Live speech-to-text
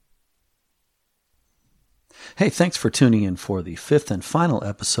Hey, thanks for tuning in for the fifth and final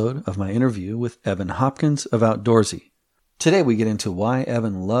episode of my interview with Evan Hopkins of Outdoorsy. Today we get into why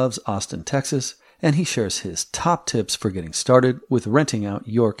Evan loves Austin, Texas, and he shares his top tips for getting started with renting out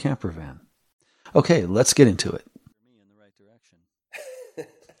your camper van. Okay, let's get into it.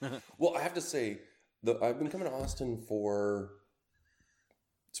 Well, I have to say, I've been coming to Austin for,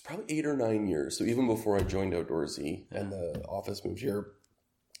 it's probably 8 or 9 years. So even before I joined Outdoorsy and the office moved here.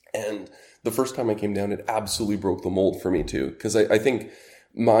 And the first time I came down, it absolutely broke the mold for me too. Because I think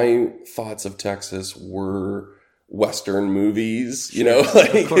my thoughts of Texas were Western movies, you know,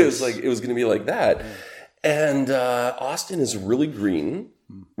 like it was going to be like that. Yeah. And Austin is really green,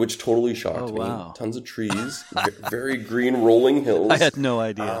 which totally shocked me. Tons of trees, very green rolling hills. I had no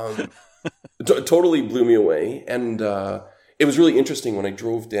idea. Totally blew me away. And it was really interesting when I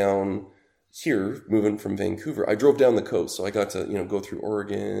drove down here, moving from Vancouver. I drove down the coast, so I got to, go through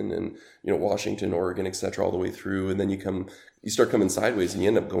Oregon and, Washington, Oregon, etc., all the way through. And then you start coming sideways and you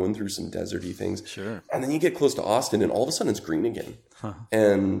end up going through some deserty things. Sure. And then you get close to Austin and all of a sudden it's green again. Huh.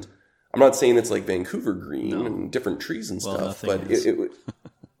 And I'm not saying it's like Vancouver green and different trees and stuff, but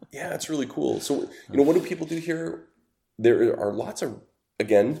yeah, it's really cool. So, what do people do here? There are lots of,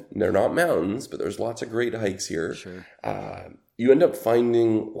 again, they're not mountains, but there's lots of great hikes here. Sure. You end up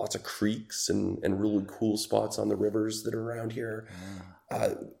finding lots of creeks and really cool spots on the rivers that are around here.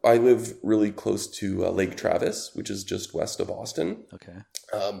 I live really close to Lake Travis, which is just west of Austin. Okay.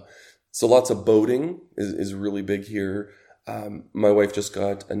 So lots of boating is really big here. My wife just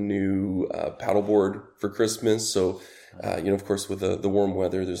got a new paddleboard for Christmas. So, of course, with the warm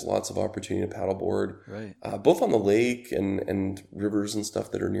weather, there's lots of opportunity to paddleboard. Right. Both on the lake and rivers and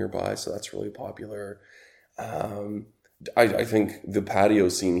stuff that are nearby. So that's really popular. I think the patio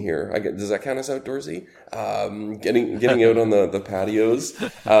scene here, does that count as outdoorsy? Getting out on the patios.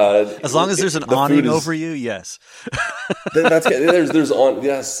 As long as there's an awning over you, yes. Yes,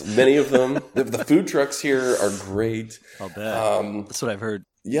 many of them. The food trucks here are great. I'll bet. That's what I've heard.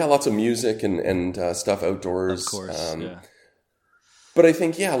 Yeah, lots of music and stuff outdoors. Of course, yeah. But I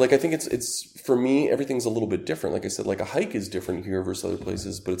think, I think it's for me, everything's a little bit different. Like I said, like a hike is different here versus other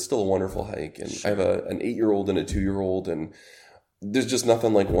places, but it's still a wonderful hike. And I have an 8-year-old and a 2-year-old, and there's just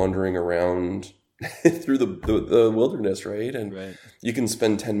nothing like wandering around through the wilderness, right? And you can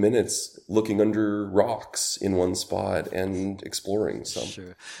spend 10 minutes looking under rocks in one spot and exploring. So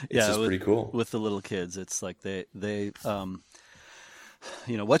it's just pretty cool. With the little kids, it's like they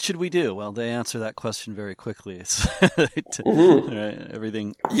what should we do? Well, they answer that question very quickly. It's right,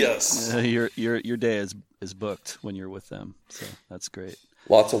 everything. Yes. Your day is booked when you're with them. So that's great.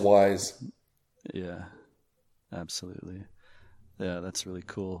 Lots of whys. Yeah, absolutely. Yeah, that's really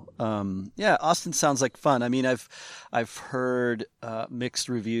cool. Austin sounds like fun. I mean, I've heard mixed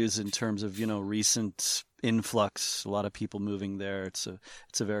reviews in terms of, recent influx, a lot of people moving there. It's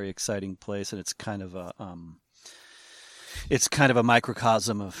a very exciting place, and it's kind of a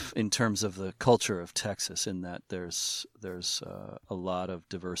microcosm in terms of the culture of Texas, in that there's a lot of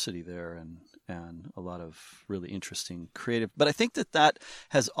diversity there and a lot of really interesting creative. But I think that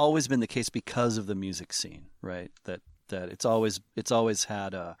has always been the case because of the music scene, right? That it's always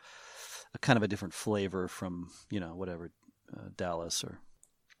had a kind of a different flavor from Dallas or.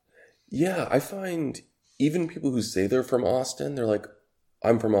 Yeah, I find even people who say they're from Austin, they're like,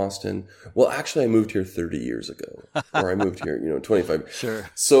 I'm from Austin. Well, actually, I moved here 30 years ago, or I moved here, 25. Sure.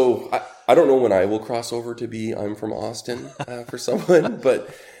 So I don't know when I will cross over to be I'm from Austin for someone,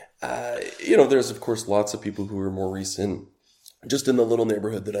 but there's of course lots of people who are more recent. Just in the little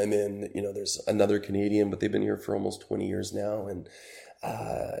neighborhood that I'm in, there's another Canadian, but they've been here for almost 20 years now, and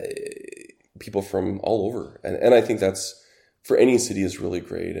people from all over, and I think that's for any city is really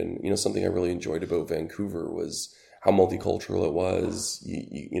great. And something I really enjoyed about Vancouver was how multicultural it was.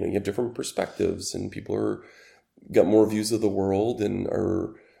 You have different perspectives, and people got more views of the world, and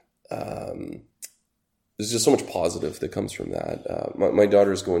are there's just so much positive that comes from that. My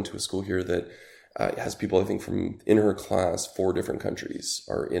daughter's going to a school here that has people, I think, from in her class, 4 different countries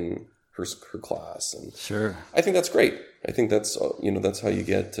are in her class, and sure, I think that's great. I think that's that's how you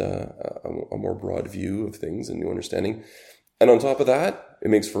get a more broad view of things and new understanding. And on top of that, it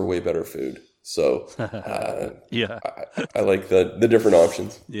makes for way better food. So yeah, I like the different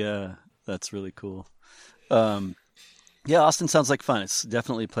options. Yeah, that's really cool. Austin sounds like fun. It's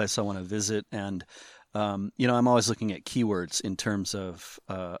definitely a place I want to visit, and I'm always looking at keywords in terms of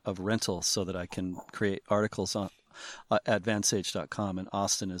rental so that I can create articles on at vansage.com, and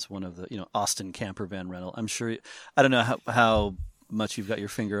Austin is one of the Austin campervan rental. I'm sure I don't know how much you've got your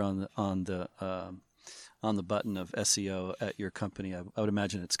finger on the button of SEO at your company. I would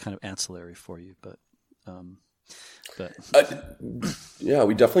imagine it's kind of ancillary for you, but But yeah,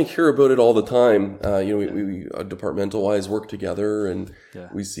 we definitely hear about it all the time. We departmental wise work together, and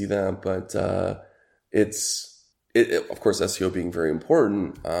we see that. But of course, SEO being very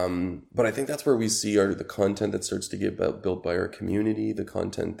important. But I think that's where we see the content that starts to get built by our community, the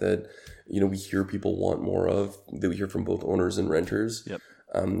content that we hear people want more of, that we hear from both owners and renters. Yep.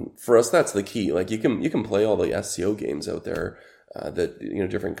 For us, that's the key. Like you can play all the SEO games out there that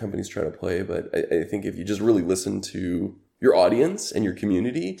different companies try to play, but I think if you just really listen to your audience and your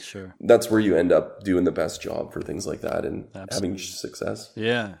community, sure, that's where you end up doing the best job for things like that and having success.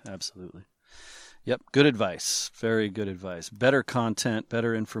 Yeah, absolutely. Yep, good advice. Very good advice. Better content,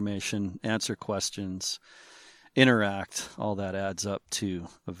 better information, answer questions, interact. All that adds up to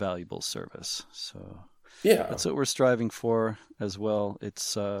a valuable service. So yeah, that's what we're striving for as well.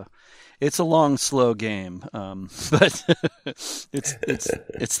 It's a long, slow game, but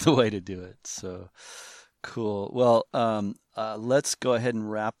it's the way to do it. So cool. Well, let's go ahead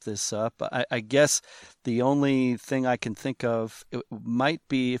and wrap this up. I guess the only thing I can think of it might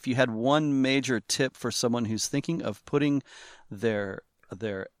be if you had one major tip for someone who's thinking of putting their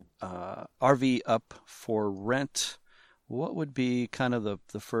RV up for rent. What would be kind of the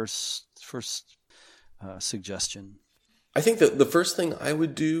first suggestion? I think that the first thing I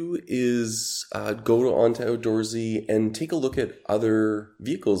would do is go onto Outdoorsy and take a look at other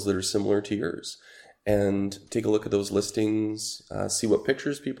vehicles that are similar to yours, and take a look at those listings, see what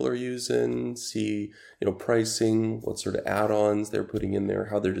pictures people are using, see pricing, what sort of add-ons they're putting in there,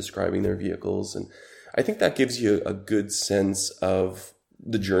 how they're describing their vehicles, and I think that gives you a good sense of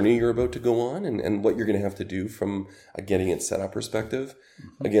the journey you're about to go on and what you're going to have to do from a getting it set up perspective.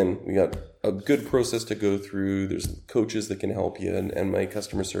 Mm-hmm. Again, we got a good process to go through. There's coaches that can help you, and my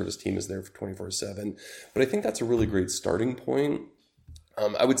customer service team is there for 24/7. But I think that's a really great starting point.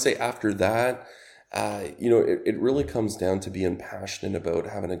 I would say after that, it really comes down to being passionate about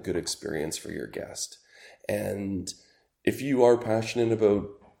having a good experience for your guest. And if you are passionate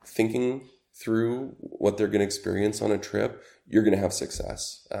about thinking through what they're going to experience on a trip, you're going to have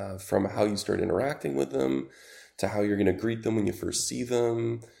success, from how you start interacting with them to how you're going to greet them when you first see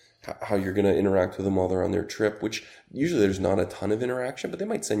them, how you're going to interact with them while they're on their trip, which usually there's not a ton of interaction, but they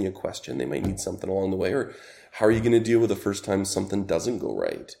might send you a question. They might need something along the way, or how are you going to deal with the first time something doesn't go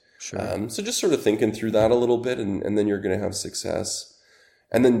right? Sure. So just sort of thinking through that a little bit, and then you're going to have success.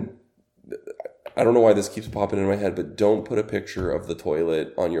 And then I don't know why this keeps popping in my head, but don't put a picture of the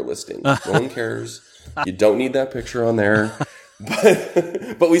toilet on your listing. No one cares. You don't need that picture on there.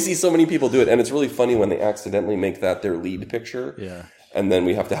 But we see so many people do it, and it's really funny when they accidentally make that their lead picture. Yeah. And then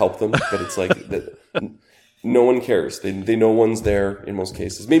we have to help them. But it's like no one cares. They know one's there in most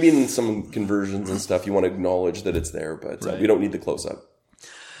cases. Maybe in some conversions and stuff, you want to acknowledge that it's there, but we don't need the close-up.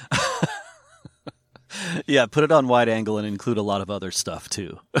 Yeah, put it on wide angle and include a lot of other stuff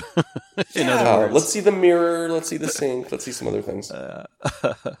too. In other words. Let's see the mirror. Let's see the sink. Let's see some other things.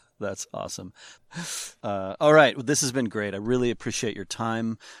 That's awesome. All right. Well, this has been great. I really appreciate your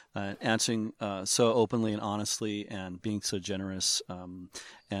time, answering so openly and honestly, and being so generous.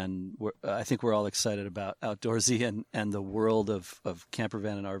 And I think we're all excited about Outdoorsy and the world of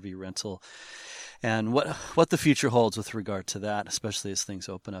campervan and RV rental, and what the future holds with regard to that, especially as things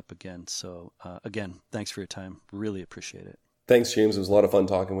open up again. So again, thanks for your time. Really appreciate it. Thanks, James. It was a lot of fun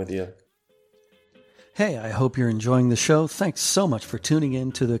talking with you. Hey, I hope you're enjoying the show. Thanks so much for tuning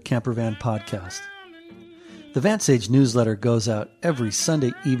in to the Campervan podcast. The Vance Age newsletter goes out every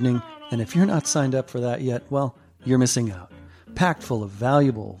Sunday evening, and if you're not signed up for that yet, well, you're missing out. Packed full of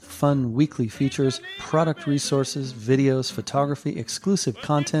valuable, fun weekly features, product resources, videos, photography, exclusive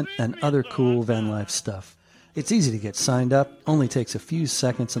content, and other cool van life stuff. It's easy to get signed up, only takes a few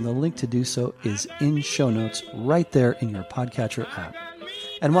seconds, and the link to do so is in show notes right there in your podcatcher app.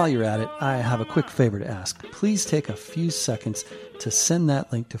 And while you're at it, I have a quick favor to ask. Please take a few seconds to send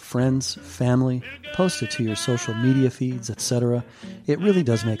that link to friends, family, post it to your social media feeds, etc. It really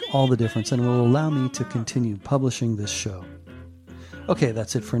does make all the difference and will allow me to continue publishing this show. Okay,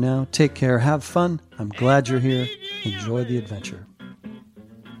 that's it for now. Take care, have fun. I'm glad you're here. Enjoy the adventure.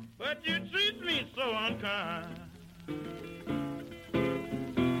 But you treat me so unkind.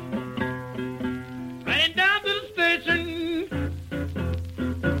 Riding down to the station,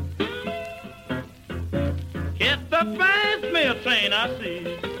 catch the fast mail train I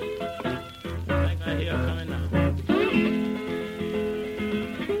see.